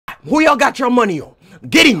Who y'all got your money on?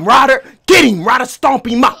 Get him, Ryder. Get him, Ryder. Stomp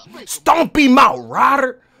him out. Stomp him out,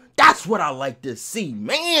 Ryder. That's what I like to see,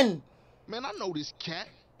 man. Man, I know this cat.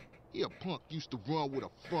 He a punk used to run with a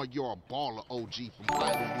front yard baller OG from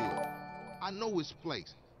Idlewood. I know his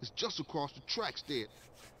place. It's just across the tracks there.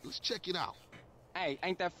 Let's check it out. Hey,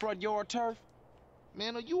 ain't that front yard turf?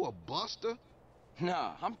 Man, are you a buster?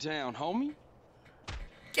 Nah, I'm down, homie.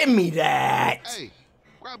 Give me that. Hey,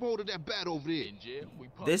 grab hold of that bat over there.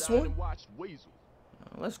 This one?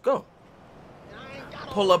 Let's go.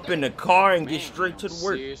 Pull up in the car and get straight to the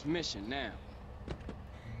work. Serious mission now.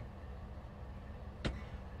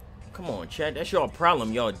 Come on, Chad. That's your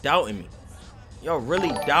problem. Y'all doubting me. Y'all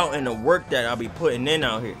really doubting the work that I'll be putting in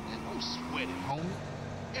out here. Man, don't sweat it, homie.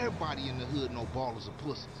 Everybody in the hood know ballers are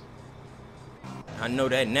pussies. I know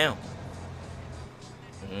that now.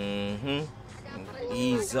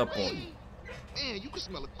 Ease up on you. Man, you can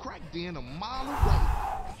smell a crack den a mile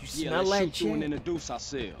away. You smell that, Chad? And introduce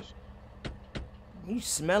ourselves. You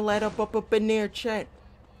smell that up in there, Chad?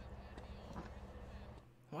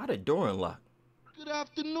 Why the door unlocked? Good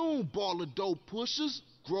afternoon, baller dope pushers.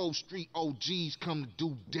 Grove Street OGs come to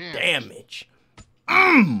do damage.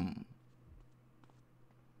 Fuck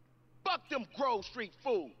them Grove Street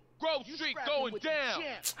fools. Grove Street going down.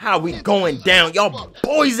 How we going down? Y'all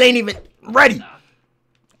boys ain't even ready.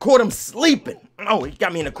 Caught him sleeping. Oh, he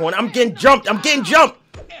got me in the corner. I'm getting jumped.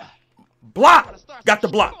 Block. Got the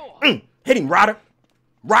block. Hit him, Ryder.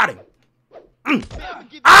 Ryder.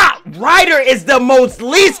 Ryder is the most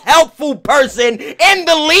least helpful person in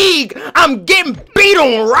the league. I'm getting beat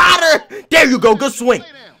on, Ryder. There you go. Good swing.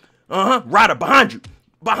 Ryder, behind you.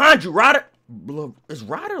 Behind you, Ryder. Is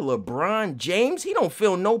Ryder LeBron James? He don't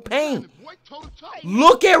feel no pain.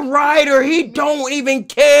 Look at Ryder. He don't even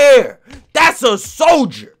care. That's a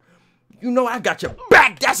soldier. You know I got your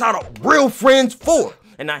back. That's how the real friends for.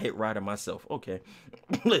 And I hit Ryder myself. Okay.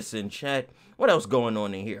 Listen, Chad. What else going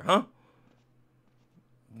on in here, huh?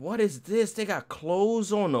 What is this? They got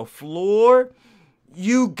clothes on the floor.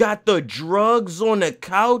 You got the drugs on the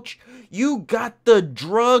couch. You got the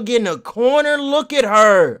drug in the corner. Look at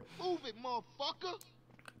her. Move it, motherfucker.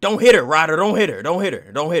 Don't hit her, Ryder. Don't hit her. Don't hit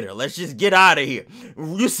her. Don't hit her. Let's just get out of here.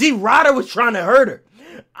 You see, Ryder was trying to hurt her.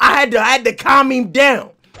 I had to calm him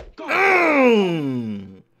down.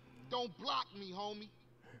 Don't block me, homie.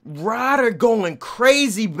 Ryder going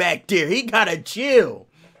crazy back there. He gotta chill.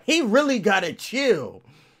 He really gotta chill.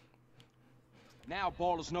 Now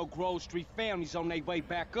ballers know Grove Street families on their way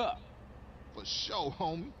back up. For sure,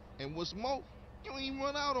 homie. And what's more, you ain't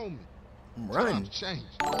run out on me. Run. Change.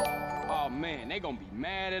 Oh man, they gonna be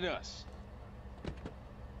mad at us.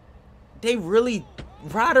 They really,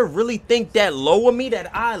 Ryder really think that low of me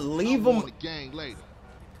that I leave him. On the gang later.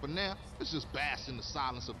 For now, let's just bask in the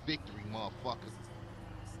silence of victory, motherfucker.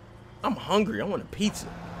 I'm hungry. I want a pizza.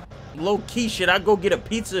 Low key, should I go get a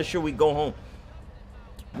pizza or should we go home?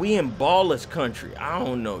 We in ballers country. I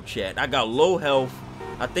don't know, Chad. I got low health.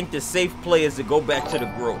 I think the safe play is to go back to the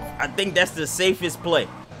Grove. I think that's the safest play.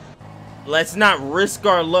 Let's not risk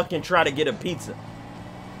our luck and try to get a pizza.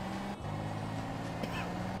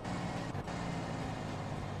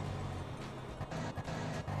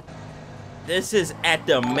 This is at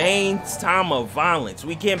the main time of violence.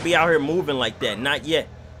 We can't be out here moving like that. Not yet.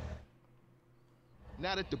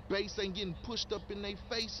 Now that the base ain't getting pushed up in their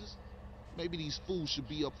faces, maybe these fools should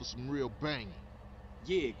be up for some real banging.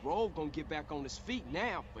 Yeah, Grove gonna get back on his feet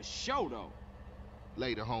now, for sure though.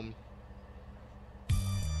 Later, homie.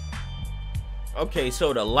 Okay,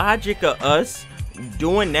 so the logic of us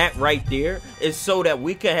doing that right there is so that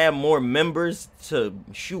we can have more members to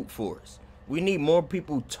shoot for us. We need more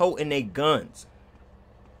people toting their guns.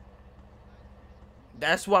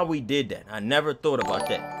 That's why we did that. I never thought about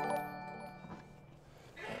that.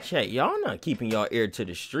 Chat, y'all not keeping y'all ear to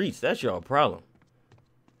the streets. That's y'all problem.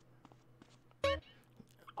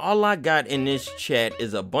 All I got in this chat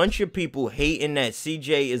is a bunch of people hating that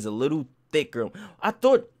CJ is a little thicker. I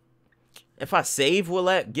thought if I save, will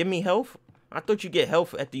that give me health? I thought you get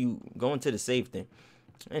health after you go into the save thing.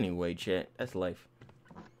 Anyway, chat, that's life.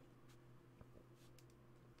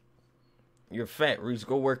 You're fat, Reese.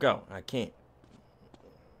 Go work out. I can't.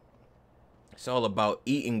 It's all about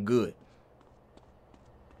eating good.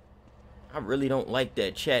 I really don't like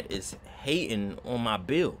that chat is hating on my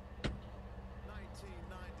build.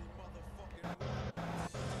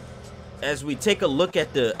 As we take a look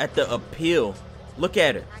at the appeal, look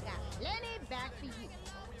at her.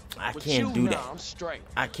 I can't do that.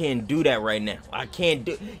 I can't do that right now. I can't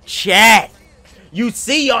do. Chat, you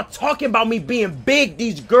see, y'all talking about me being big.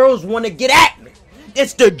 These girls want to get at me.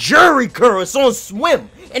 It's the jury curl. It's on swim.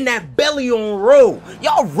 and that belly on roll.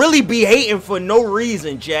 Y'all really be hating for no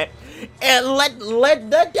reason, chat. And let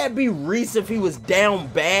that be Reese. If he was down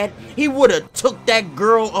bad, he would have took that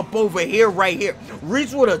girl up over here, right here.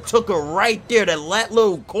 Reese would have took her right there, that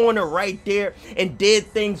little corner right there, and did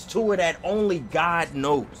things to her that only God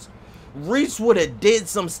knows. Reese would have did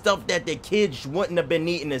some stuff that the kids wouldn't have been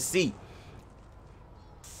needing to see.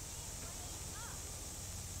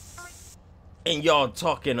 And y'all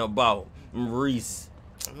talking about Reese.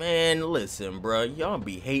 Man, listen, bro. Y'all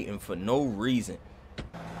be hating for no reason.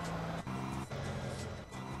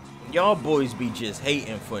 Y'all boys be just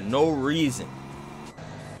hating for no reason.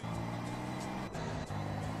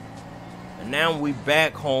 And now we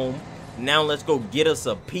back home. Now let's go get us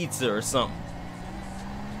a pizza or something.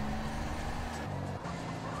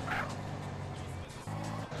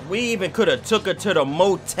 We even could have took her to the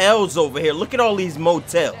motels over here. Look at all these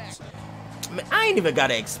motels. Man, I ain't even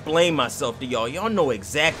gotta explain myself to y'all. Y'all know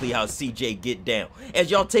exactly how CJ get down.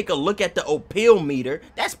 As y'all take a look at the appeal meter,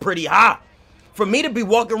 that's pretty high. For me to be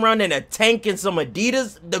walking around in a tank and some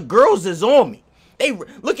Adidas, the girls is on me. They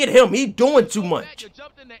look at him, he doing too much. You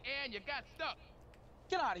jumped in the air and you got stuck.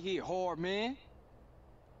 Get out of here, whore, man.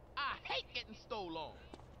 I hate getting stolen on.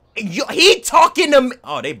 He talking to me.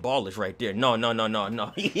 Oh, they ballers right there. No.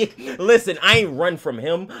 Listen, I ain't run from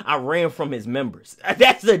him. I ran from his members.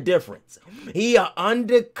 That's the difference. He a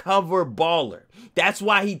undercover baller. That's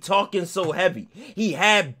why he talking so heavy. He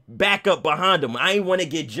had backup behind him. I ain't want to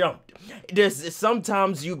get jumped. There's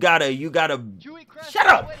sometimes you gotta shut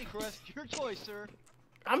up. Your choice, sir.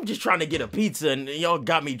 I'm just trying to get a pizza and y'all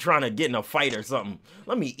got me trying to get in a fight or something.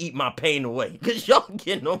 Let me eat my pain away, cause y'all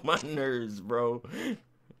getting on my nerves, bro.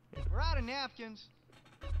 We're out of napkins.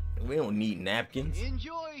 We don't need napkins.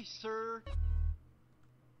 Enjoy, sir.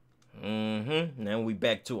 Now we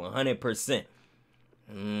back to 100%.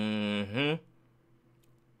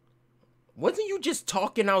 Wasn't you just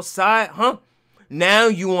talking outside, huh? Now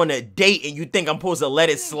you on a date and you think I'm supposed to let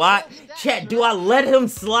it slide? Chat, do I let him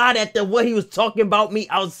slide at what he was talking about me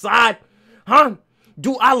outside? Huh?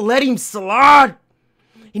 Do I let him slide?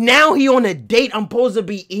 Now he on a date, I'm supposed to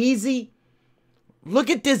be easy? Look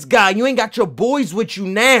at this guy. You ain't got your boys with you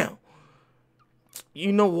now.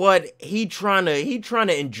 You know what? He trying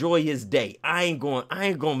to enjoy his day. I ain't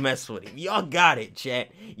gonna mess with him. Y'all got it, chat.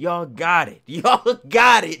 Y'all got it. Y'all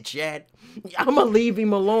got it, chat. I'ma leave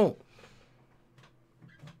him alone.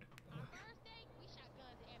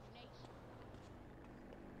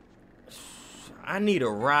 I need a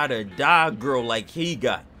ride or die girl like he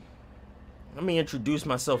got. Let me introduce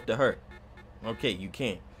myself to her. Okay, you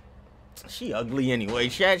can't. She ugly anyway.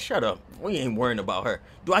 Chat, shut up. We ain't worrying about her.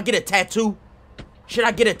 Do I get a tattoo? Should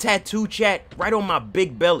I get a tattoo, chat? Right on my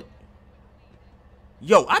big belly.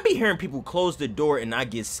 Yo, I be hearing people close the door and I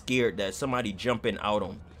get scared that somebody jumping out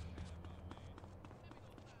on me.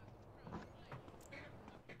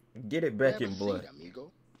 Get it back in blood.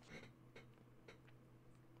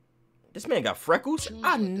 This man got freckles?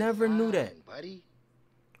 I never knew that.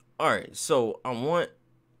 Alright, so I want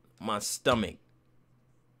my stomach.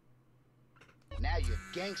 Now you're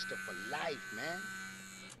gangster for life, man.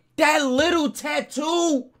 That little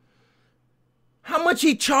tattoo? How much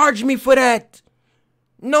he charged me for that?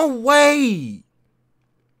 No way.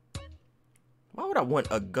 Why would I want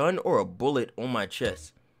a gun or a bullet on my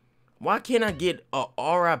chest? Why can't I get a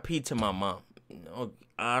RIP to my mom? No,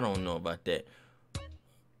 I don't know about that.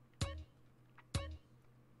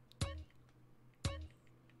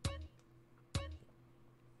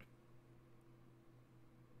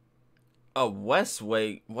 A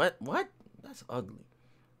Westway? What? That's ugly.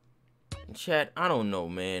 Chat, I don't know,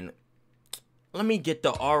 man. Let me get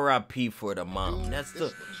the RIP for the mom. That's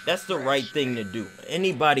the right thing to do.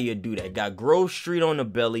 Anybody would do that. Got Grove Street on the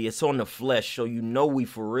belly. It's on the flesh, so you know we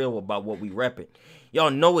for real about what we repping. Y'all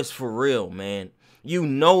know it's for real, man. You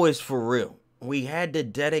know it's for real. We had to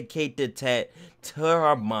dedicate the tat to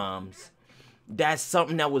our moms. That's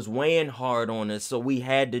something that was weighing hard on us, so we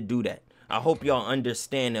had to do that. I hope y'all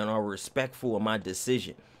understand and are respectful of my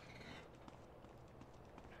decision.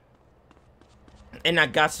 And I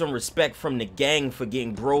got some respect from the gang for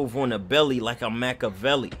getting Grove on the belly like I'm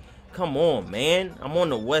Machiavelli. Come on, man. I'm on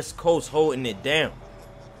the West Coast holding it down.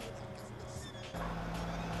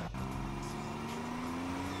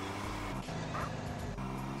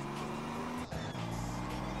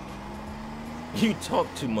 You talk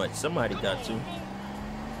too much. Somebody got to.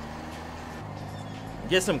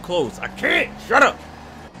 Get some clothes. I can't. Shut up.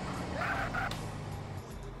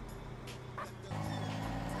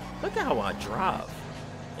 Look at how I drive.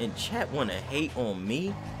 And chat want to hate on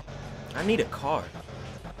me. I need a car.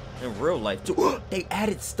 In real life too. They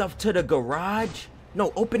added stuff to the garage.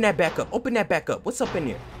 No, open that back up. Open that back up. What's up in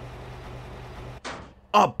there?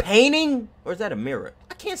 A painting? Or is that a mirror?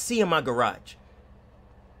 I can't see in my garage.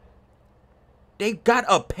 They got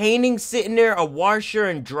a painting sitting there, a washer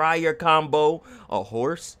and dryer combo, a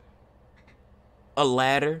horse, a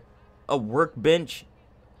ladder, a workbench.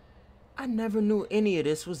 I never knew any of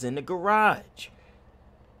this was in the garage.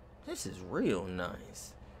 This is real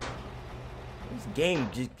nice. This game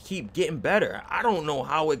just keep getting better. I don't know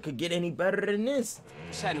how it could get any better than this.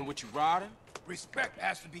 What's happening with you, Ryder? Respect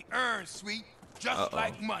has to be earned, sweet. Just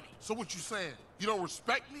like money. So what you saying? You don't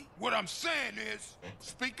respect me? What I'm saying is,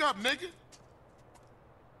 Speak up, nigga.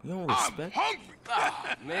 You don't I'm respect? hungry.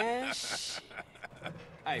 Ah, man.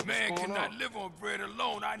 Hey, Man what's going cannot on? live on bread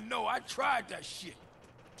alone. I know. I tried that shit.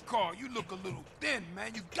 Carl, you look a little thin,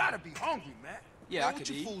 man. You gotta be hungry, man. Yeah, Man, I what could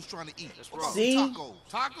you eat. fools trying to eat? That's What about See? tacos?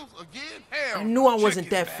 Tacos again? Hell. I knew I wasn't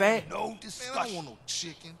Chicken, that man. fat. No Man, I discussion. don't want no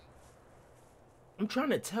chicken. I'm trying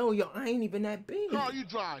to tell y'all I ain't even that big. Carl, you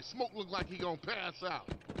dry. Smoke look like he gonna pass out.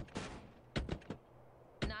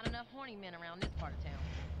 Not enough horny men around this part of town.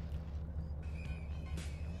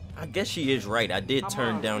 I guess she is right. I did I'm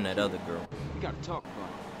turn on. down that other girl. We gotta talk about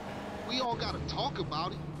it. We all gotta talk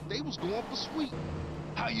about it. They was going for sweet.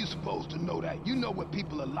 How you supposed to know that? You know what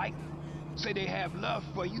people are like. Say they have love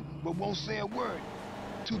for you, but won't say a word.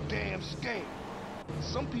 Too damn scared.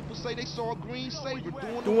 Some people say they saw a green saber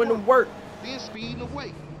Doing the work. then speeding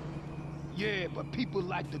away. Yeah, but people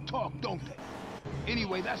like to talk, don't they?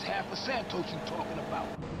 Anyway, that's half of Santos you talking about.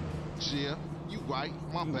 Yeah, you right.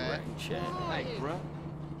 My You bad. right, Chad. Hey, bruh.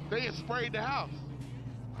 They had sprayed the house.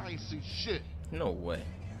 I ain't see shit. No way.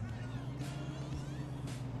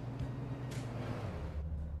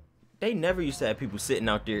 They never used to have people sitting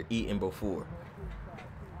out there eating before.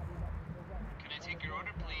 Can I take your order,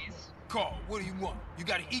 please? Carl, what do you want? You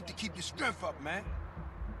gotta eat to keep your strength up, man.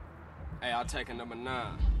 Hey, I'll take a number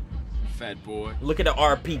 9. Fat boy. Look at the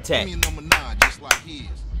RP Give me tag. a number 9, just like his.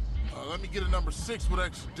 Let me get a number 6 with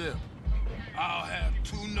extra dip. I'll have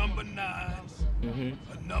 2 number 9s,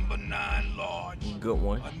 a number 9 large, Good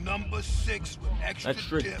one. a number 6 with extra,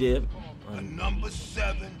 Extra dip, dip. a number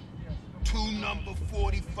 7, 2 number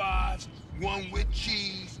 45s, 1 with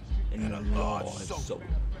cheese, and a large soda. soda.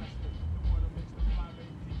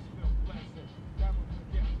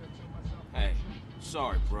 Hey,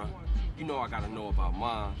 sorry, bruh. You know I gotta know about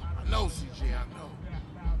mine. I know, CJ, I know.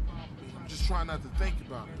 I'm just trying not to think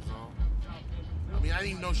about it, that's all. I mean, I didn't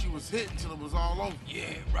even know she was hit until it was all over. Yeah,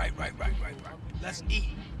 right. Let's eat.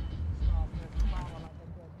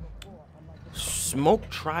 Smoke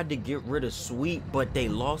tried to get rid of Sweet, but they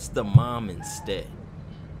lost the mom instead.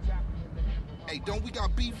 Hey, don't we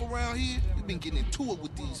got beef around here? We been getting into it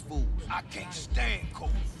with these fools. I can't stand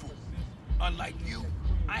cold food. Unlike you,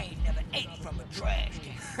 I ain't never ate from a trash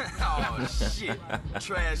can. Oh, shit.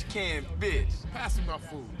 Trash can bitch. Pass me my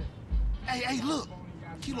food. Hey, look.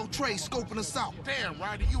 Kilo Trey scoping us out. Damn,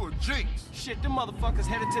 Ryder, you a jinx. Shit, them motherfuckers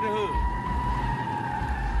headed to the hood.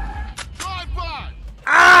 Drive by.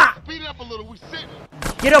 Ah! Speed it up a little. We sitting.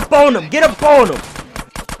 Get up on him. Get up on him.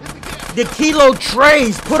 The Kilo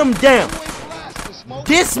Trays, put him down.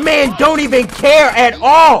 This man don't even care at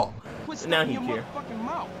all. Quit Now stuffing he your care. motherfucking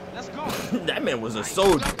mouth. Let's go. That man was a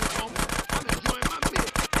soldier. I'm enjoying my meal.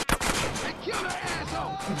 Hey, kill that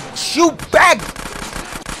asshole. Shoot back.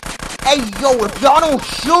 Hey, yo, if y'all don't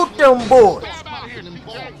shoot them boys.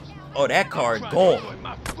 Oh, that car is gone.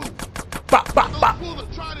 My food. Bop, bop, bop. Fools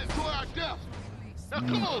are trying to enjoy our death. Now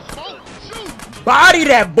come on, Smoke. Shoot. Body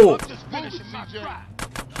that bull. Just finishing my fry.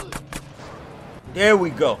 There we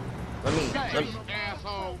go.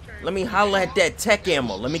 Let me holla at that tech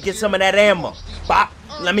ammo. Let me get some of that ammo. Bop.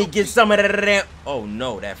 Let me get some of that ammo. Oh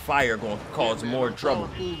no, that fire gonna cause more trouble.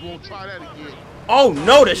 Fools won't try that again. Oh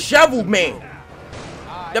no, the shovel man.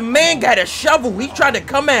 The man got a shovel. He tried to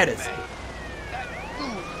come at us.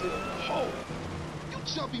 You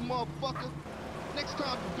chubby motherfucker. Next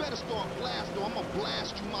time you better start blast or I'm gonna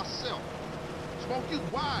blast you myself. Smoke, you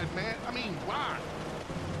wide, man. I mean, wide.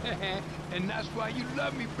 And that's why you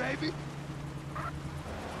love me, baby.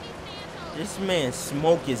 This man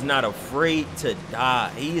Smoke is not afraid to die.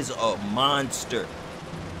 He is a monster.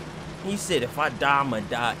 He said, if I die, I'ma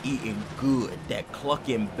die eating good. That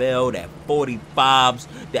clucking bell, that 45s,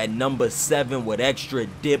 that number 7 with extra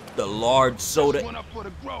dip, the large soda. One up for the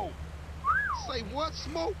Grove. Say what,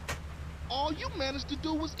 Smoke? All you managed to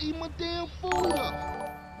do was eat my damn food up.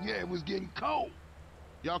 Yeah, it was getting cold.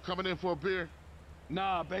 Y'all coming in for a beer?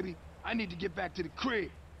 Nah, baby. I need to get back to the crib.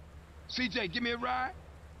 CJ, give me a ride.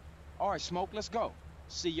 All right, Smoke, let's go.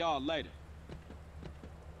 See y'all later.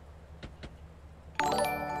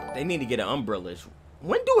 They need to get an umbrella.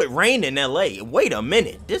 When do it rain in LA? Wait a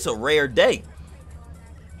minute. This a rare day.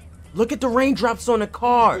 Look at the raindrops on the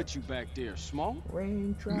car. Put you back there, Smoke.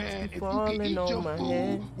 Raindrops Man, if you can falling eat your on my food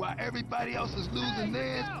head. while everybody else is losing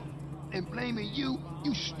theirs and blaming you,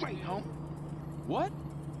 you straight, homie. What?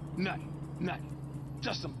 Nothing.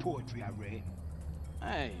 Just some poetry I read.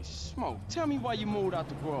 Hey, Smoke, tell me why you moved out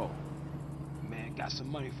the Grove. Man, got some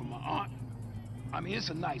money from my aunt. I mean, it's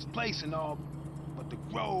a nice place and all, but the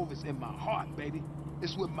Grove is in my heart, baby.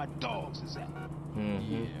 It's where my dogs is at.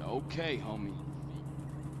 Yeah, okay, homie.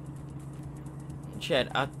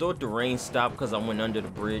 Chad, I thought the rain stopped because I went under the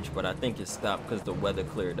bridge, but I think it stopped because the weather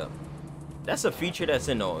cleared up. That's a feature that's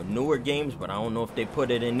in the newer games, but I don't know if they put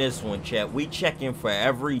it in this one, Chad. We checking for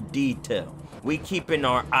every detail. We keeping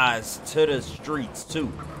our eyes to the streets,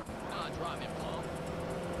 too.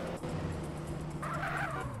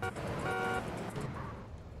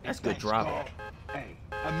 That's good driving. Hey,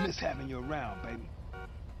 I miss having you around, baby.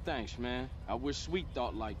 Thanks, man. I wish Sweet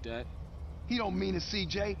thought like that. He don't mean it,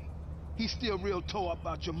 CJ. He's still real tore up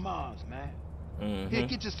about your moms, man. Here,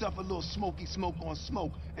 get yourself a little smoky smoke on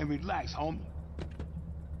smoke and relax, homie.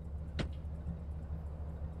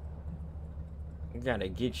 You gotta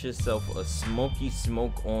get yourself a smoky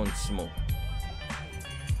smoke on smoke.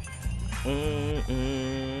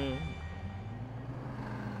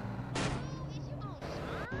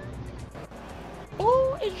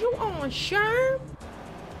 Oh, is you on Sherm?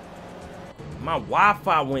 My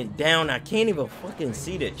Wi-Fi went down. I can't even fucking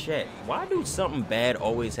see the chat. Why do something bad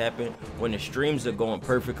always happen when the streams are going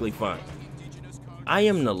perfectly fine? I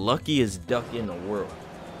am the luckiest duck in the world.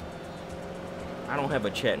 I don't have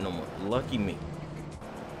a chat no more. Lucky me.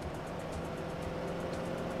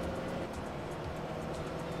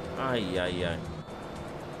 Ay.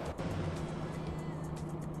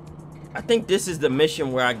 I think this is the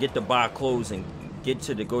mission where I get to buy clothes and get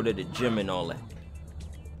to go to the gym and all that.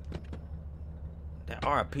 That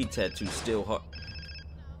RIP tattoo still hard.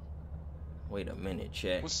 Wait a minute,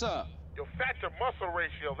 chat. What's up? Your fat to muscle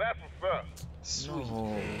ratio, that's what's up. Sweet.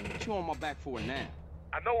 No. What you on my back for now?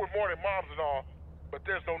 I know we're more than moms and all, but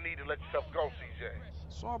there's no need to let yourself go, CJ.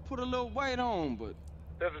 So I put a little weight on, but...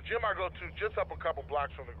 There's a gym I go to just up a couple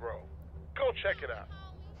blocks from the Grove. Go check it out.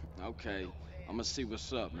 Okay, I'm gonna see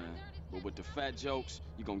what's up, man. But with the fat jokes,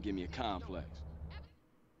 you gonna give me a complex.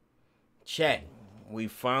 Chat, we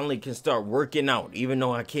finally can start working out, even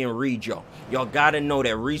though I can't read y'all. Y'all gotta know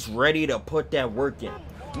that Reese ready to put that work in.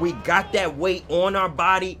 We got that weight on our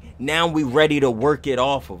body, now we ready to work it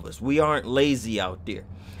off of us. We aren't lazy out there.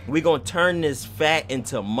 We gonna turn this fat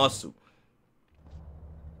into muscle.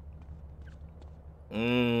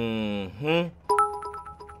 I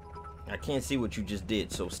can't see what you just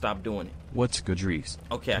did, so stop doing it. What's good, Reese?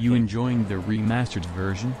 Okay, You enjoying the remastered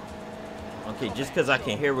version? Okay, just because I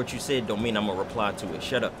can hear what you said don't mean I'm gonna reply to it.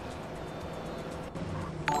 Shut up.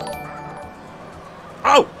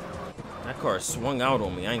 Oh! That car swung out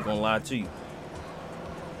on me. I ain't gonna lie to you.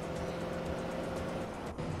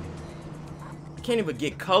 I can't even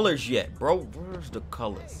get colors yet, bro. Where's the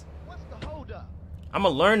colors? I'm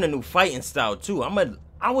gonna learn the new fighting style too.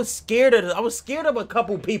 I was scared of a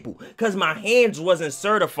couple people because my hands wasn't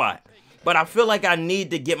certified. But I feel like I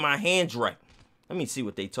need to get my hands right. Let me see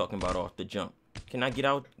what they talking about off the jump. Can I get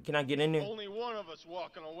out? Can I get in there? Only one of us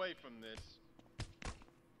walking away from this.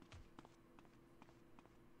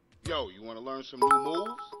 Yo, you want to learn some new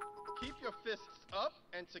moves? Keep your fists up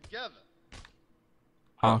and together.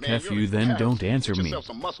 I'll Man, F you're you then, don't embarrassing. answer Get me. yourself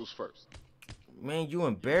some muscles first. Man, you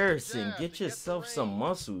embarrassing. Yeah, Get to yourself get the some range.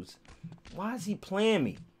 muscles. Why is he playing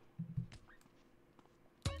me?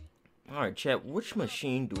 Alright, chat, which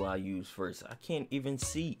machine do I use first? I can't even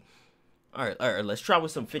see. Alright, let's try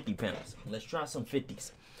with some 50 pounds. Let's try some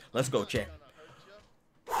 50s. Let's go, chat.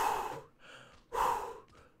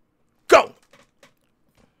 Go!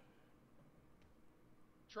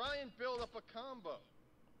 Try and build up a combo.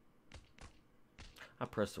 I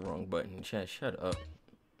pressed the wrong button. Chat, shut up.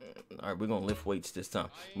 Alright, we're gonna lift weights this time.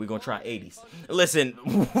 We're gonna try 80s. Listen,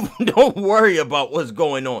 don't worry about what's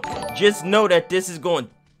going on. Just know that this is going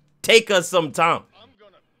to take us some time.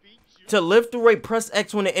 To lift the weight, press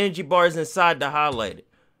X when the energy bar is inside the highlighted.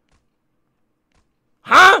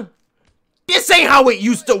 Huh? This ain't how it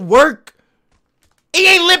used to work. He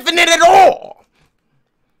ain't lifting it at all.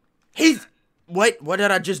 He's... What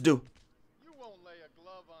did I just do? You won't lay a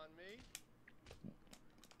glove on me.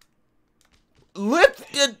 Lift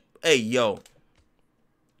it. Hey, yo.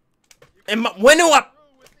 And when do I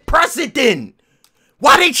press it then?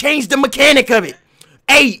 Why they change the mechanic of it?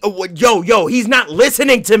 Hey, yo, he's not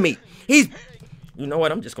listening to me. He's... You know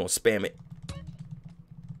what? I'm just gonna spam it.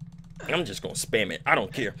 I'm just gonna spam it. I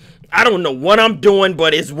don't care. I don't know what I'm doing,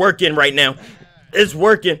 but it's working right now. It's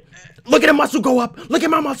working. Look at the muscle go up. Look at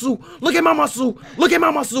my muscle. Look at my muscle. Look at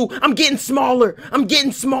my muscle. I'm getting smaller. I'm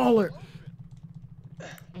getting smaller.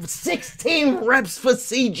 16 reps for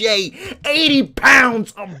CJ. 80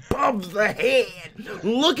 pounds above the head.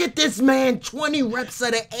 Look at this man. 20 reps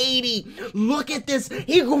out of 80. Look at this.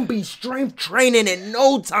 He gonna be strength training in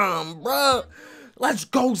no time, bruh. Let's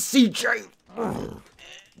go, CJ.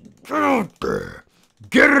 Get up there.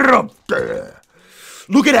 Get it up there.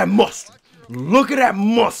 Look at that muscle. Look at that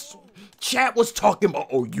muscle. Chat was talking about,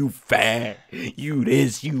 oh, you fat, you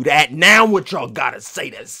this, you that. Now what y'all gotta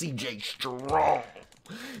say that CJ strong.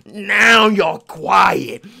 Now y'all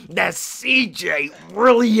quiet. That CJ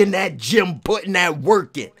really in that gym putting that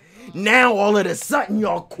work in. Now all of a sudden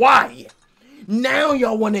y'all quiet. Now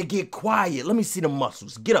y'all wanna get quiet. Let me see the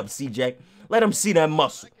muscles. Get up, CJ. Let him see that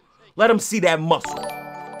muscle. Let him see that muscle.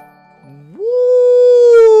 Woo!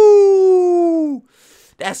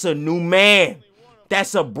 That's a new man.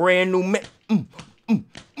 That's a brand new man.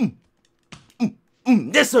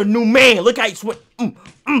 This a new man. Look how he swing.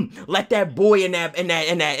 Let that boy in that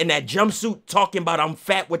jumpsuit talking about I'm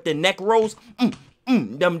fat with the neck rolls.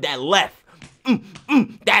 That left.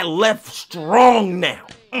 That left strong now.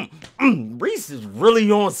 Reese is really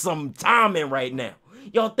on some timing right now.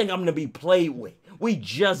 Y'all think I'm gonna be played with? We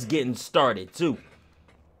just getting started too.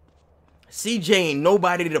 CJ ain't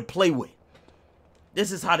nobody to play with.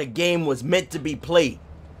 This is how the game was meant to be played.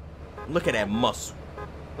 Look at that muscle.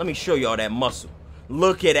 Let me show y'all that muscle.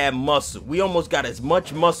 Look at that muscle. We almost got as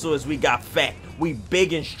much muscle as we got fat. We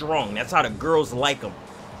big and strong. That's how the girls like them.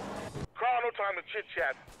 Carl, no time to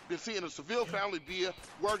chit-chat. Been seeing a Seville family beer,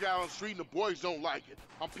 work out on the street, and the boys don't like it.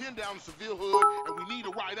 I'm pinned down in Seville hood, and we need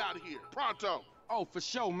a ride out of here. Pronto. Oh, for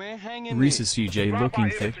sure, man. Hang in Reese's CJ looking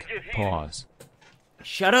thick. Pause.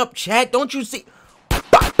 Shut up, chat. Don't you see?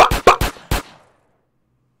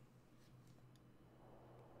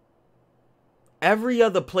 Every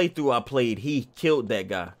other playthrough I played, he killed that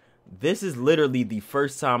guy. This is literally the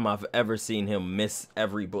first time I've ever seen him miss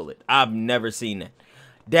every bullet. I've never seen that.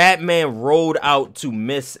 That man rolled out to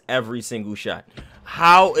miss every single shot.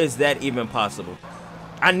 How is that even possible?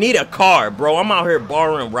 I need a car, bro. I'm out here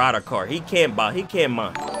borrowing Rod a car. He can't buy. He can't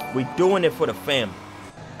mind. We doing it for the family.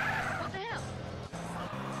 What the hell?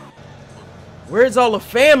 Where's all the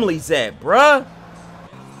families at, bruh?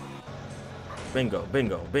 Bingo,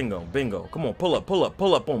 bingo, bingo, bingo. Come on, pull up, pull up,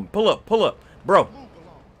 pull up on me. Pull up, pull up. Bro.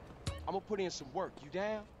 I'm gonna put in some work. You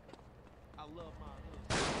down? I love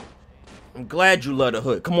my hood. I'm glad you love the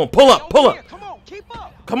hood. Come on, pull up, pull up. Come on, keep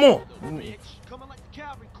up. Come on. Coming like the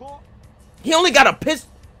cavalry corps. He only got a pistol.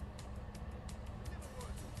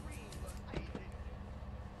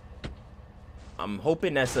 I'm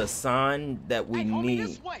hoping that's a sign that we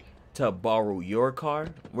need to borrow your car.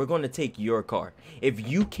 We're going to take your car. If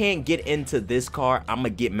you can't get into this car, I'm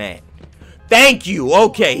going to get mad. Thank you.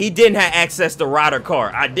 Okay, he didn't have access to Ryder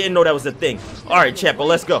car. I didn't know that was a thing. All right, chat, but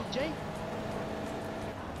let's go.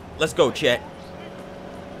 Let's go, chat.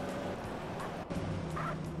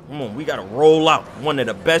 Come on, we got to roll out. One of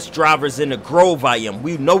the best drivers in the Grove I am.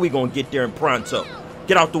 We know we're going to get there in pronto.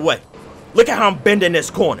 Get out the way. Look at how I'm bending this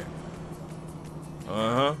corner.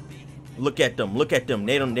 Uh-huh. Look at them. Look at them.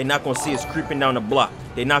 They're not going to see us creeping down the block.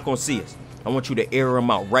 They're not going to see us. I want you to air them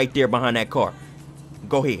out right there behind that car.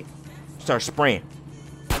 Go ahead. Start spraying.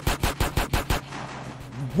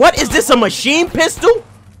 What is this, a machine pistol?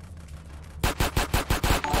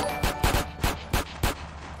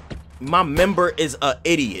 My member is a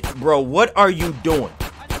idiot. Bro, what are you doing?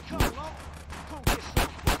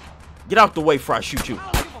 Get out the way before I shoot you.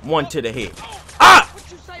 One to the head. Ah!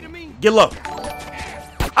 Get low.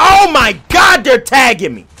 Oh my God, they're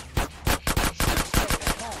tagging me.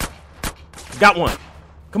 Got one.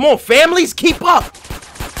 Come on, families, keep up.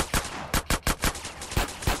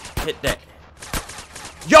 Hit that.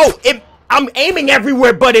 Yo, I'm aiming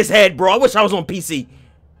everywhere but his head, bro. I wish I was on PC.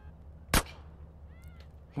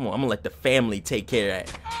 Come on, I'm gonna let the family take care of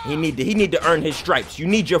that. He need to earn his stripes. You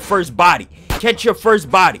need your first body. Catch your first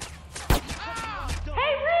body.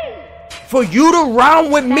 For you to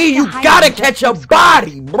round with me, you gotta catch a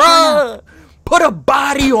body, bruh. Put a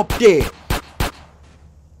body up there.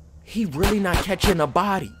 He really not catching a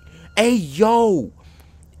body. Hey, yo.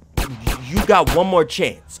 You got one more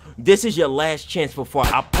chance. This is your last chance before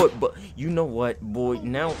I put, but you know what, boy?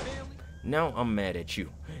 Now I'm mad at you.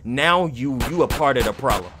 Now you a part of the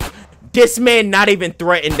problem. This man not even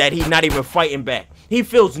threatened that he's not even fighting back. He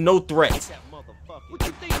feels no threats. What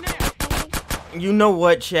you think now? You know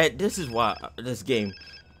what, chat? This is why this game.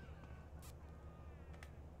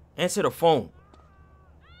 Answer the phone.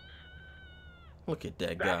 Look at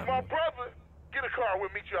that That's guy. my brother. Get a car, we'll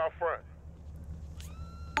meet you out front.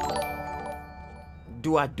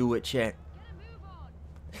 Do I do it, chat?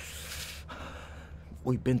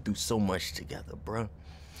 We've been through so much together, bruh.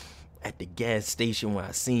 At the gas station when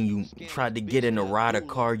I seen you tried to get in a rider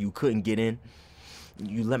car you couldn't get in.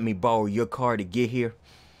 You let me borrow your car to get here.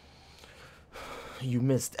 You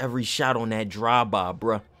missed every shot on that drive-by,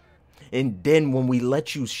 bruh. And then when we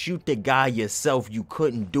let you shoot the guy yourself, you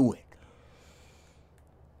couldn't do it.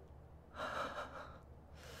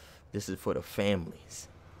 This is for the families.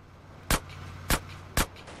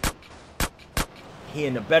 He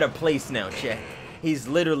in a better place now, chat. He's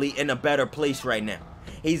literally in a better place right now.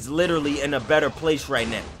 He's literally in a better place right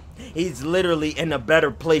now. He's literally in a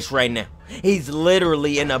better place right now. He's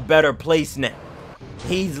literally in a better place now.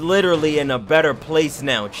 He's literally in a better place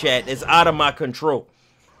now, chat. It's out of my control.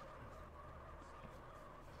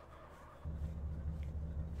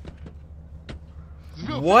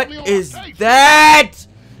 What is that?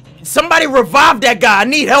 Somebody revive that guy. I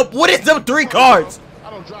need help. What is them 3 cards?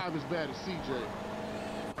 I don't drive as bad as CJ.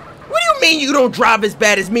 What do you mean you don't drive as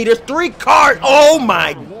bad as me? There's 3 cards. Oh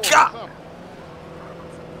my God.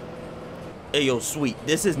 Hey, yo, sweet.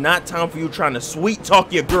 This is not time for you trying to sweet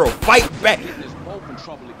talk your girl. Fight back.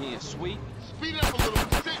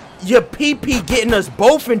 Your PP getting us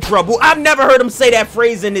both in trouble. I've never heard him say that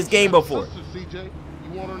phrase in this game before.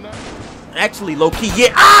 Actually, low-key,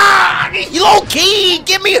 yeah. Ah! Low-key!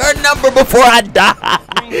 Give me her number before I die.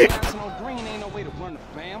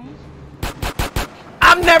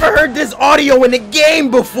 I've never heard this audio in the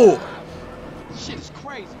game before. Shit is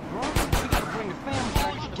crazy, bro. We gotta bring the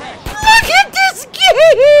family back. Look at this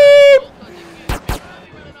game!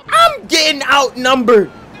 I'm getting outnumbered.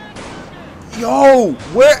 Yo,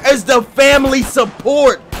 where is the family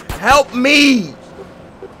support? Help me.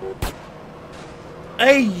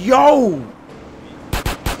 Hey, yo.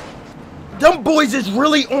 Them boys is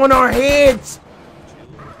really on our heads.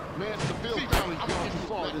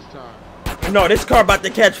 No, this car about to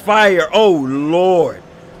catch fire. Oh, Lord.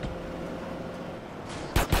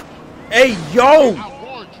 Hey, yo.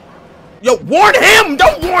 Yo, warn him.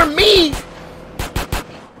 Don't warn me.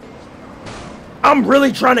 I'm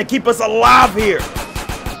really trying to keep us alive here.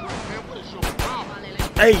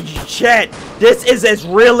 Hey, chat. This is as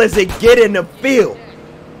real as it get in the field.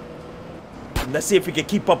 Let's see if we can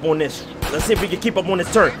keep up on this. Let's see if we can keep up on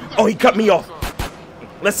this turn. Oh, he cut me off.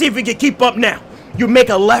 Let's see if we can keep up now. You make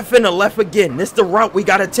a left and a left again. This the route we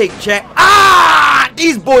gotta take, chat. Ah!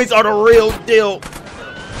 These boys are the real deal.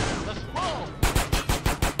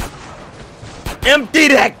 Empty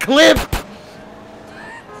that clip.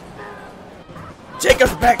 Take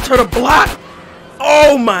us back to the block.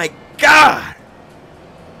 Oh my God.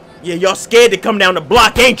 Yeah, y'all scared to come down the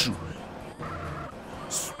block, ain't you?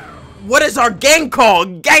 What is our gang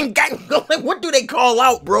called? Gang. What do they call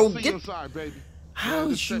out, bro? See you inside, baby. How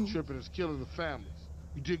is you tripping is killing the families.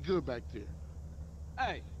 You did good back there.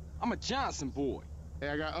 Hey, I'm a Johnson boy. Hey,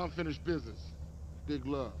 I got unfinished business. Big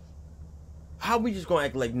love. How we just gonna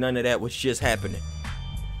act like none of that was just happening?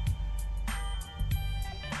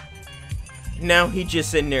 Now he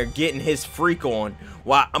just in there getting his freak on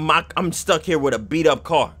while I'm stuck here with a beat up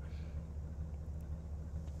car.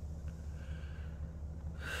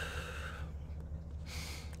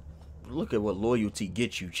 Look at what loyalty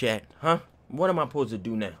gets you, chat. Huh? What am I supposed to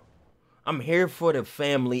do now? I'm here for the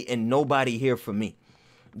family and nobody here for me.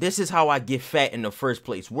 This is how I get fat in the first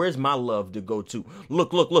place. Where's my love to go to?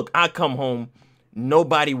 Look. I come home.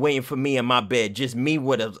 Nobody waiting for me in my bed. Just me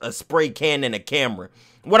with a spray can and a camera.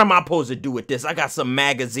 What am I supposed to do with this? I got some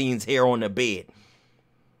magazines here on the bed.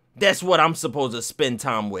 That's what I'm supposed to spend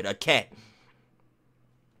time with. A cat.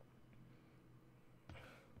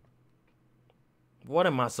 What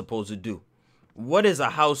am I supposed to do? What is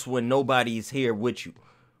a house when nobody's here with you?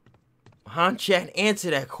 Huh, chat?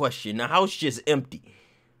 Answer that question. The house just empty.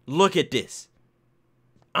 Look at this.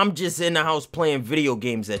 I'm just in the house playing video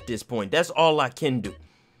games at this point. That's all I can do.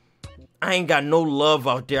 I ain't got no love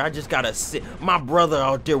out there. I just gotta sit. My brother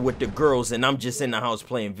out there with the girls, and I'm just in the house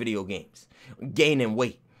playing video games. Gaining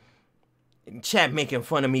weight. Chat making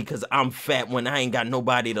fun of me because I'm fat when I ain't got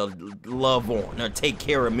nobody to love on or take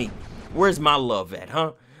care of me. Where's my love at,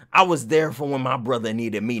 huh? I was there for when my brother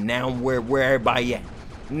needed me. Now where everybody at?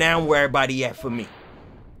 Now where everybody at for me?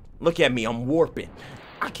 Look at me, I'm warping.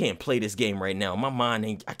 I can't play this game right now. My mind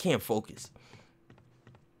ain't, I can't focus.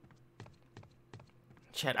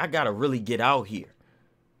 Chat, I gotta really get out here.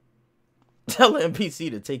 Tell the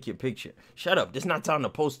NPC to take your picture. Shut up, it's not time to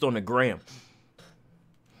post on the gram.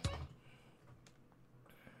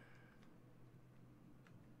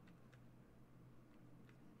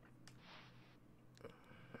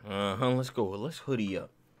 Let's go. Let's hoodie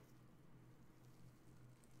up.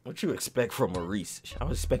 What you expect from Maurice? I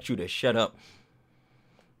would expect you to shut up.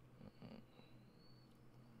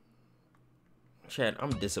 Chad, I'm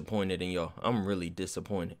disappointed in y'all. I'm really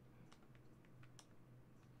disappointed.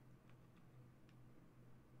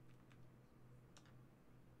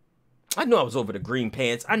 I knew I was over the green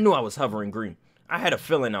pants. I knew I was hovering green. I had a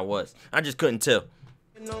feeling I was. I just couldn't tell.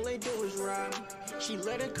 The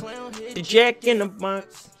Jack in the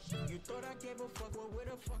Box.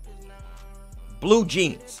 Blue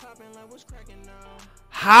jeans.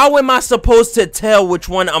 How am I supposed to tell which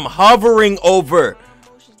one I'm hovering over?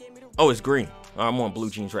 Oh, it's green. Oh, I'm on blue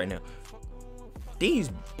jeans right now. These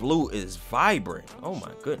blue is vibrant. Oh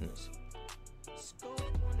my goodness.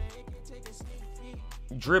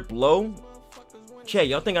 Drip low. Che,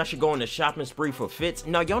 y'all think I should go on a shopping spree for fits?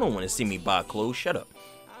 No, y'all don't want to see me buy clothes. Shut up.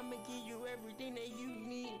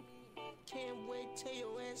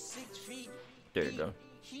 There you go.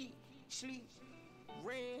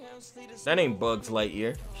 That ain't Bugs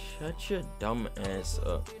Lightyear. Shut your dumb ass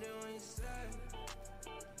up.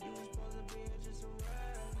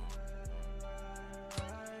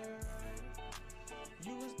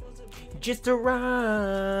 Just to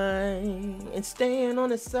ride and stand on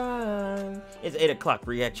the side. It's 8 o'clock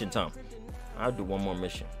reaction time. I'll do one more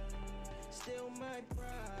mission.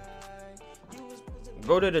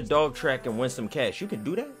 Go to the dog track and win some cash. You can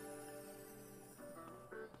do that?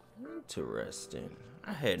 Interesting.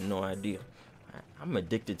 I had no idea. I'm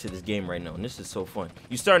addicted to this game right now, and this is so fun.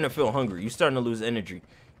 You're starting to feel hungry. You're starting to lose energy.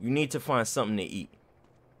 You need to find something to eat.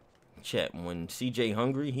 Chat, when CJ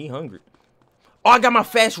hungry, he hungry. Oh, I got my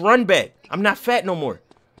fast run back. I'm not fat no more.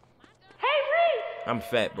 Hey, Reese! I'm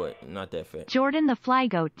fat, but not that fat. Jordan the Fly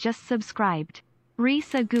Goat just subscribed.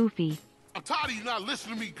 Reese a Goofy. I'm tired of you not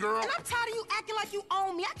listening to me, girl. And I'm tired of you acting like you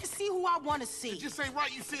own me. I can see who I want to see. It just ain't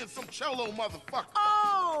right you seeing some cholo motherfucker.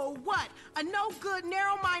 Oh, what? A no-good,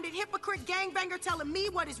 narrow-minded hypocrite gangbanger telling me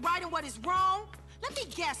what is right and what is wrong? Let me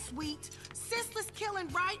guess, sweet. Senseless killing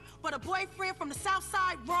right, but a boyfriend from the south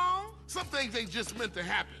side wrong? Some things ain't just meant to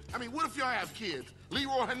happen. I mean, what if y'all have kids?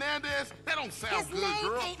 Leroy Hernandez? That don't sound good, girl. His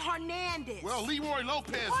name ain't Hernandez. Well, Leroy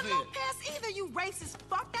Lopez or then. Lopez either, you racist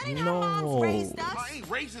fuck. That ain't how moms raised us. I ain't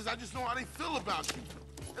racist. I just know how they feel about you.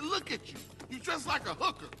 And look at you. You dress like a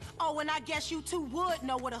hooker. Oh, and I guess you two would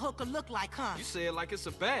know what a hooker look like, huh? You say it like it's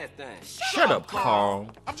a bad thing. Shut up, Carl.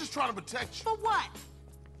 I'm just trying to protect you. For what?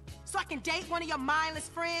 So I can date one of your mindless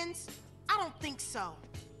friends? I don't think so.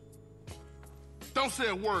 Don't say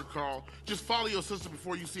a word, Carl. Just follow your sister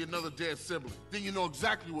before you see another dead sibling. Then you know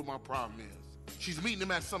exactly what my problem is. She's meeting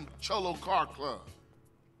him at some cholo car club.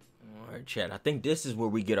 All right, Chad. I think this is where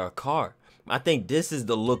we get our car. I think this is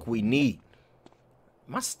the look we need.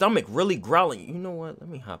 My stomach really growling. You know what? Let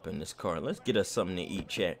me hop in this car. Let's get us something to eat,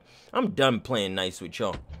 Chad. I'm done playing nice with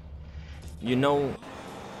y'all. You know,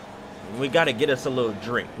 we gotta get us a little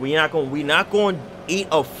drink. We not gonna eat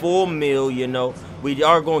a full meal, you know. We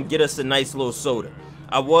are gonna get us a nice little soda.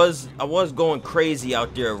 I was going crazy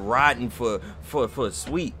out there riding for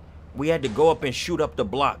sweet. We had to go up and shoot up the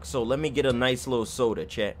block. So let me get a nice little soda,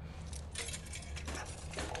 chat.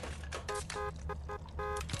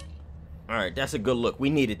 All right, that's a good look. We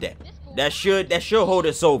needed that. That should hold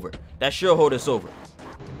us over. That should hold us over.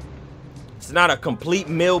 It's not a complete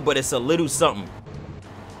meal, but it's a little something.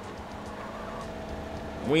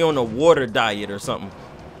 We on a water diet or something.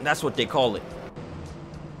 That's what they call it.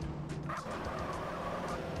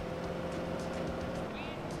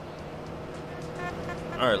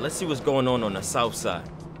 All right, let's see what's going on the south side.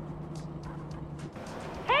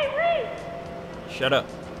 Hey, Reese! Shut up.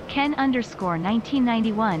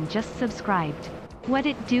 Ken_1991 just subscribed. What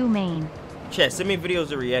it do, main? Chat, send me videos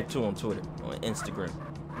to react to on Twitter, on Instagram.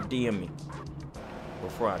 DM me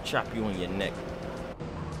before I chop you on your neck.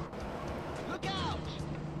 Look out!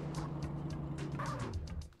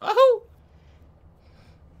 Oh!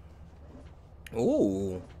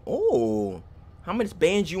 Ooh. Ooh. How much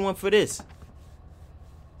bands you want for this?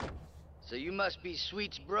 So you must be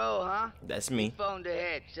Sweet's bro, huh? That's me. He phoned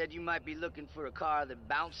ahead, said you might be looking for a car that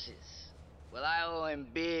bounces. Well, I owe him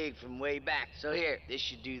big from way back, so here, this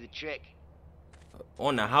should do the trick.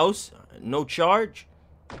 On the house? No charge?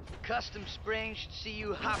 Custom Springs should see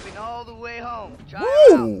you hopping all the way home. Try Woo!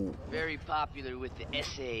 it out. Very popular with the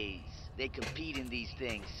essays. They compete in these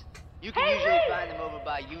things. You can usually find them over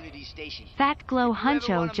by Unity Station. Fat Glow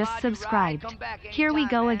Huncho just subscribed. Here we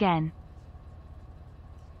go again.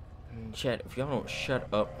 Chat, if y'all don't shut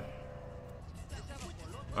up.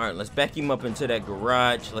 Alright, let's back him up into that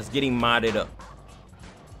garage. Let's get him modded up.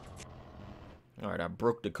 Alright, I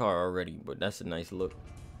broke the car already, but that's a nice look.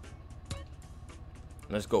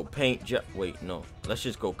 Let's go paint. Wait, no. Let's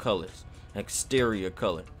just go colors. Exterior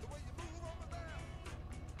color.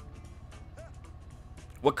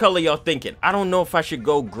 What color y'all thinking? I don't know if I should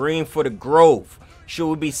go green for the Grove. Should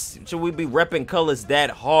we be repping colors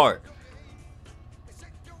that hard?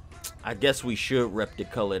 I guess we should rep the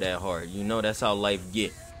color that hard. You know, that's how life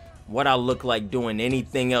get. What I look like doing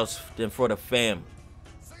anything else than for the fam.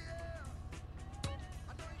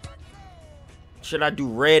 Should I do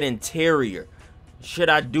red interior? Should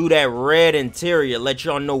I do that red interior? Let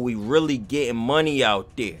y'all know we really getting money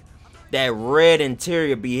out there. That red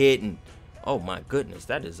interior be hitting. Oh my goodness,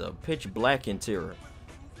 that is a pitch black interior.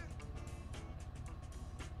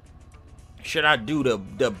 Should I do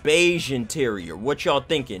the beige interior? What y'all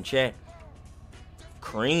thinking, chat?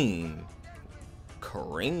 Cream.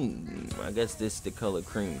 Cream. I guess this is the color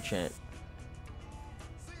cream, chat.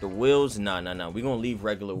 The wheels? Nah. We gonna leave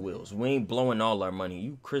regular wheels. We ain't blowing all our money.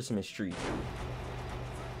 You Christmas tree.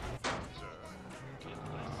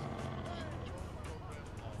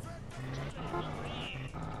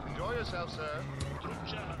 Enjoy yourself, sir.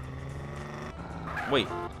 Wait.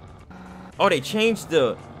 Oh, they changed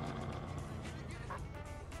the...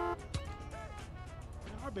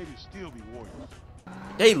 Our baby still be warriors.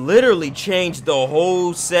 They literally changed the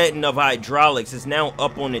whole setting of hydraulics. It's now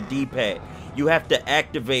up on the D-pad. You have to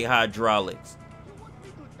activate hydraulics.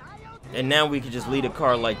 And now we can just leave the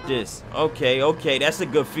car like this. Okay, that's a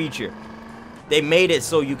good feature. They made it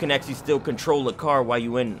so you can actually still control the car while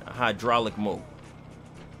you're in hydraulic mode.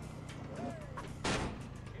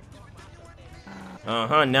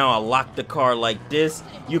 Now I lock the car like this.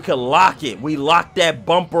 You can lock it. We locked that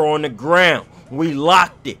bumper on the ground. We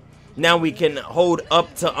locked it. Now we can hold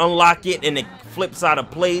up to unlock it and it flips out of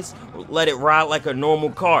place. Let it ride like a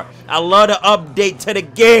normal car. I love the update to the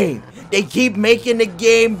game. They keep making the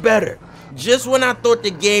game better. Just when I thought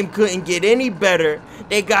the game couldn't get any better,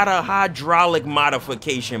 they got a hydraulic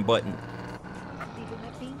modification button.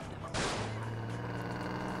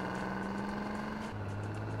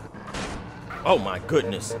 Oh my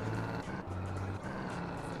goodness.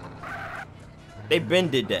 They been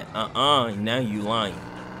did that. Now you lying.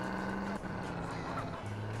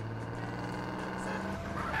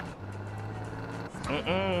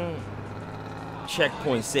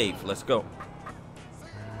 Checkpoint safe. Let's go.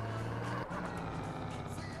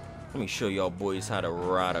 Let me show y'all boys how to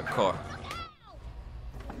ride a car.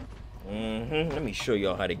 Let me show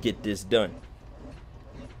y'all how to get this done.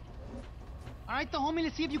 Alright, the homie,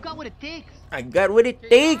 let's see if you got what it takes. I got what it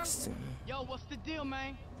takes. Yo, what's the deal,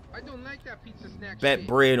 man? I don't like that pizza snack. Bet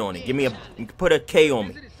bread on it. Give me a... Put a K on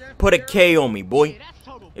me. Put a K on me, boy.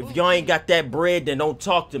 If y'all ain't got that bread, then don't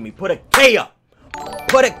talk to me. Put a K up.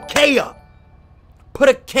 Put a K up. Put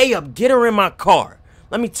a K up. Get her in my car.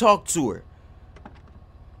 Let me talk to her.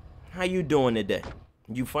 How you doing today?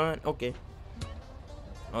 You fine? Okay.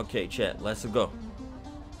 Okay, chat. Let's go.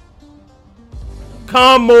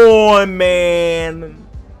 Come on, man.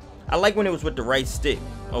 I like when it was with the right stick.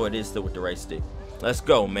 Oh, it is still with the right stick. Let's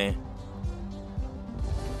go, man.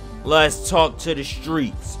 Let's talk to the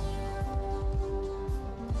streets.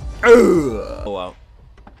 Go out.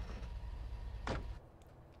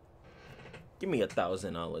 Give me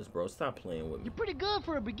 $1,000, bro. Stop playing with me. You're pretty good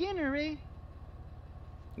for a beginner, eh?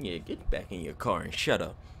 Yeah, get back in your car and shut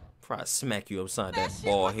up. Before I smack you upside that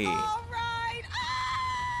bald head. Alright.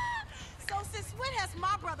 So since when has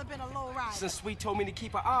my brother been a low rider? Since Sweet told me to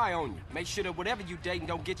keep an eye on you. Make sure that whatever you dating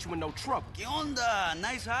don't get you in no trouble. ¿Qué onda?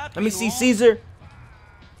 Nice hat. Let me see Caesar.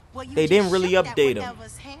 Well, they didn't really update him.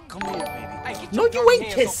 Come here, baby. Hey, no, you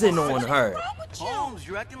ain't kissing on her. Holmes,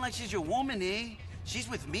 you're acting like she's your woman, eh? She's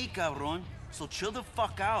with me, cabron. So chill the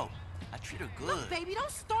fuck out. I treat her good. Look, baby,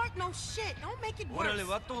 don't start no shit. Don't make it worse. Órale,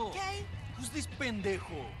 vato. Okay? Who's this pendejo?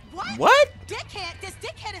 What? Dickhead? This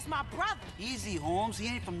dickhead is my brother. Easy, Holmes. He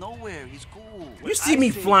ain't from nowhere. He's cool. You see me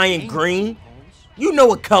flying green? You know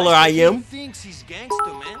what color I am. He thinks he's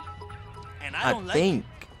gangster, man. And I don't like think.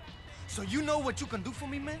 it. So you know what you can do for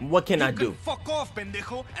me, man? What can I do? Fuck off,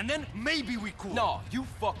 pendejo, and then maybe we cool. No, you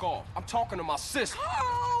fuck off. I'm talking to my sister.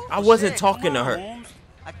 I wasn't talking to her. Holmes.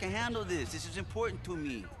 I can handle this. This is important to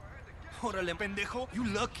me. Órale, pendejo. You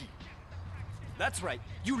lucky. That's right.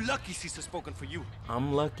 You lucky Caesar spoken for you.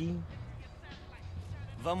 I'm lucky.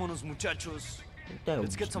 Vámonos, muchachos. That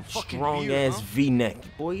Let's get some fucking strong beer, ass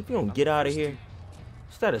V-neck. Boy, if you don't get out of here.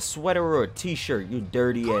 Is that a sweater or a t-shirt, you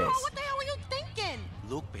dirty ass? What the hell were you thinking?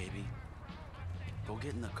 Look, baby. Go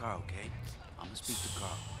get in the car, okay? I'm gonna speak to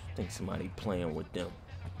Carl. I think somebody playing with them.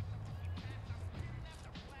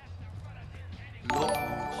 Look,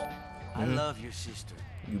 Holmes, I love your sister.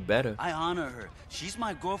 You better. I honor her. She's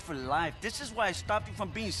my girl for life. This is why I stopped you from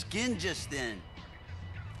being skinned just then.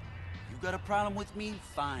 got a problem with me?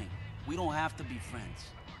 Fine. We don't have to be friends.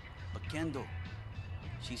 But Kendo,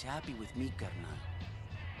 she's happy with me, carnal.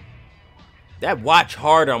 That watch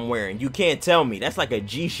hard I'm wearing, you can't tell me. That's like a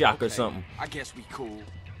G-Shock or something. I guess we cool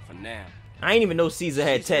for now. I ain't even know Caesar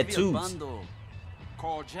had tattoos.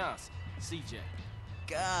 Carl Johnson, CJ.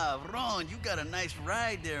 Cabron, you got a nice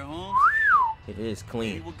ride there, huh? It is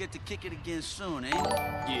clean. Maybe we'll get to kick it again soon, eh?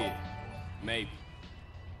 Yeah, maybe.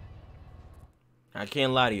 I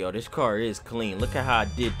can't lie to y'all, this car is clean. Look at how I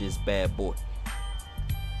did this bad boy.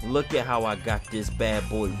 Look at how I got this bad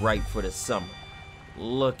boy right for the summer.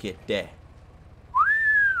 Look at that.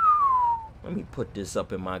 Let me put this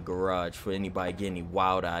up in my garage for anybody getting any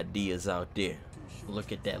wild ideas out there.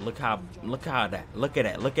 Look at that. Look at that. Look at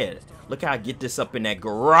it. Look how I get this up in that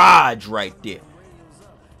garage right there.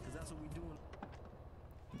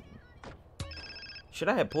 Should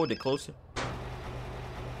I have pulled it closer?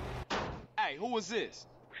 Hey, who is this?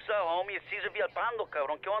 What's up, homie? It's Caesar Villalpando,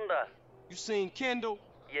 cabrón. ¿Qué onda? You seen Kendall?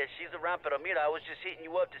 Yeah, she's around, pero mira, I was just hitting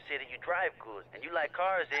you up to say that you drive good. And you like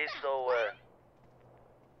cars, eh? So,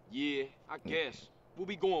 Yeah, I guess. Where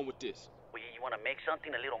we going with this? well, you want to make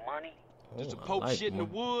something, a little money? Just a poke shit in the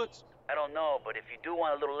woods? I don't know, but if you do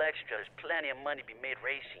want a little extra, there's plenty of money to be made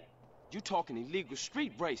racing. You talking illegal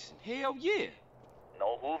street racing? Hell yeah.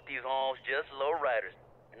 No hoopties, homes, just low riders.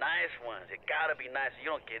 Nice ones. It gotta be nice so you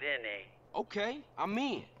don't get in, eh? Okay, I'm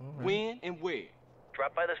in. When and where?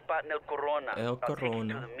 Drop by the spot in El Corona. El I'll take you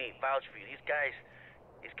Corona. to the meet. Vouch for you. These guys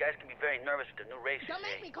can be very nervous with the new races. Don't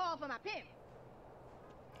make me call for my pimp.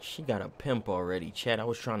 She got a pimp already, Chad. I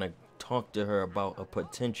was trying to talk to her about a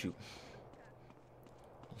potential.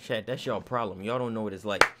 Chad, that's y'all problem. Y'all don't know what it's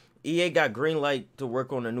like. EA got green light to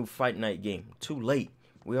work on a new Fight Night game. Too late.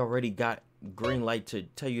 We already got green light to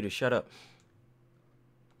tell you to shut up.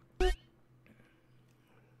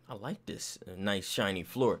 I like this nice shiny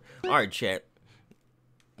floor. Alright, chat.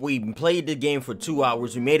 We played the game for 2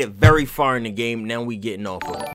 hours. We made it very far in the game. Now we getting off of it.